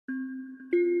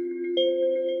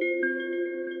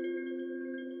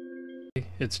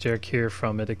it's Derek here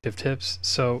from Addictive Tips.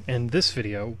 So in this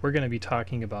video we're going to be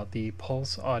talking about the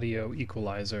PulseAudio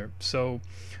Equalizer. So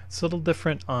it's a little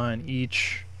different on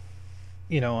each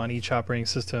operating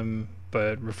system,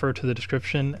 but refer to the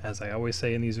description. As I always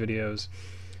say in these videos,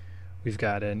 we've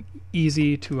got an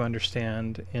easy to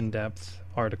understand, in-depth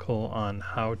article on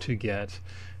how to get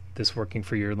this working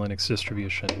for your Linux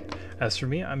distribution. As for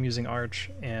me, I'm using Arch,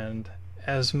 and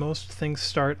as most things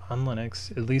start on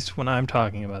Linux, at least when I'm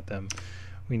talking about them,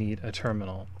 we need a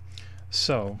terminal.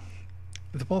 So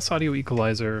the PulseAudio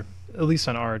Equalizer, at least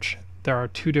on Arch, there are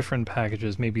two different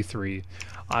packages, maybe three.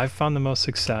 I've found the most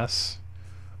success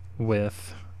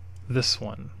with this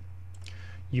one.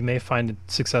 You may find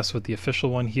success with the official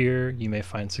one here, you may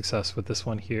find success with this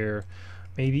one here,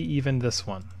 maybe even this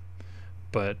one,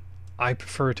 but I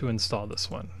prefer to install this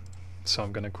one. So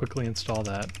I'm going to quickly install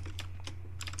that.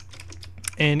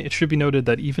 And it should be noted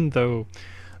that even though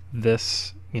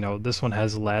this one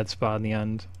has LADSPA in the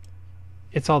end,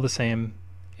 it's all the same.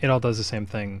 It all does the same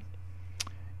thing.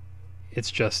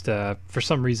 It's just for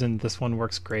some reason this one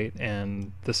works great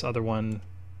and this other one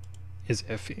is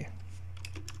iffy.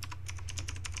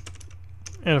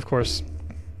 And of course,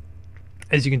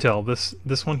 as you can tell,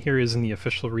 this one here is in the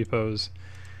official repos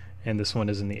and this one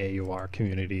is in the AUR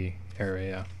community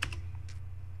area.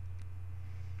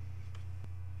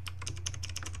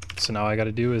 So now all I got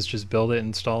to do is just build it,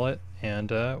 install it,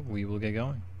 and we will get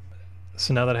going.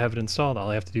 So now that I have it installed,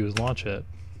 all I have to do is launch it.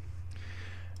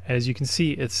 As you can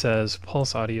see, it says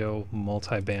PulseAudio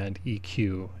Multiband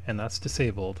EQ, and that's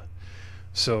disabled.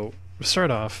 So to start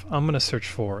off, I'm going to search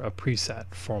for a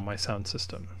preset for my sound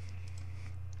system.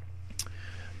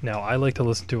 Now I like to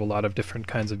listen to a lot of different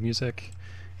kinds of music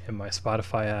in my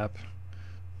Spotify app,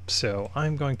 so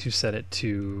I'm going to set it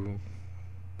to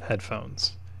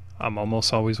headphones. I'm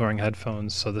almost always wearing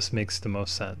headphones, so this makes the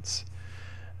most sense.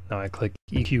 Now I click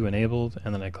EQ enabled,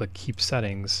 and then I click keep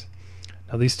settings.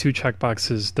 Now these two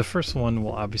checkboxes, the first one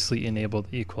will obviously enable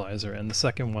the equalizer, and the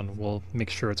second one will make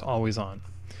sure it's always on.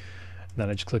 Then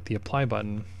I just click the apply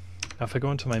button. Now if I go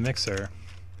into my mixer,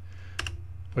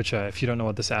 which if you don't know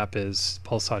what this app is,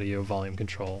 PulseAudio Volume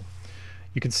Control,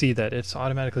 you can see that it's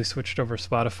automatically switched over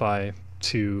Spotify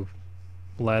to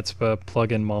LADSPA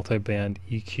plug-in multiband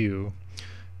EQ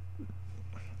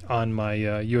on my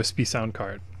USB sound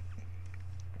card.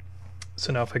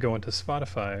 So now if I go into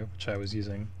Spotify, which I was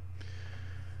using,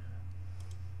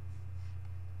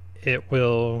 it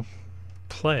will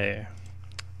play,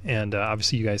 and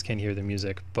obviously you guys can't hear the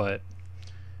music, but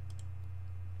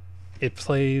it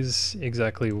plays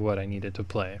exactly what I need it to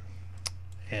play,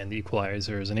 and the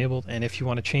equalizer is enabled. And if you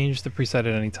want to change the preset at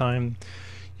any time,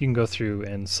 you can go through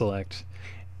and select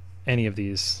any of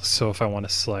these. So if I want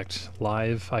to select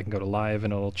live, I can go to live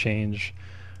and it'll change,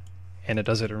 and it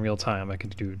does it in real time. I can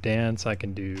do dance, I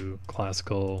can do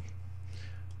classical,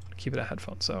 keep it a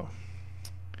headphone. So,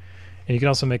 and you can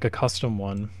also make a custom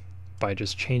one by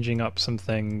just changing up some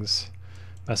things,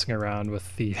 messing around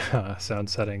with the sound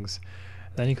settings.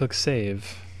 Then you click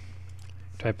save,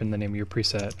 type in the name of your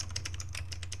preset,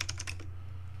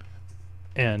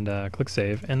 and click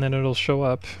save, and then it'll show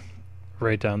up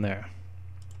right down there.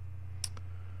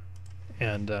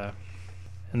 And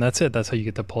that's it. That's how you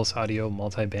get the PulseAudio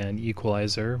Multiband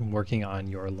Equalizer working on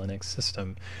your Linux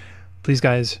system. Please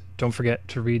guys, don't forget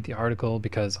to read the article,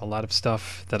 because a lot of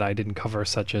stuff that I didn't cover,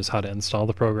 such as how to install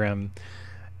the program,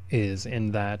 is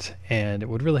in that, and it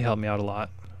would really help me out a lot.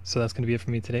 So that's going to be it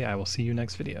for me today. I will see you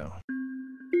next video.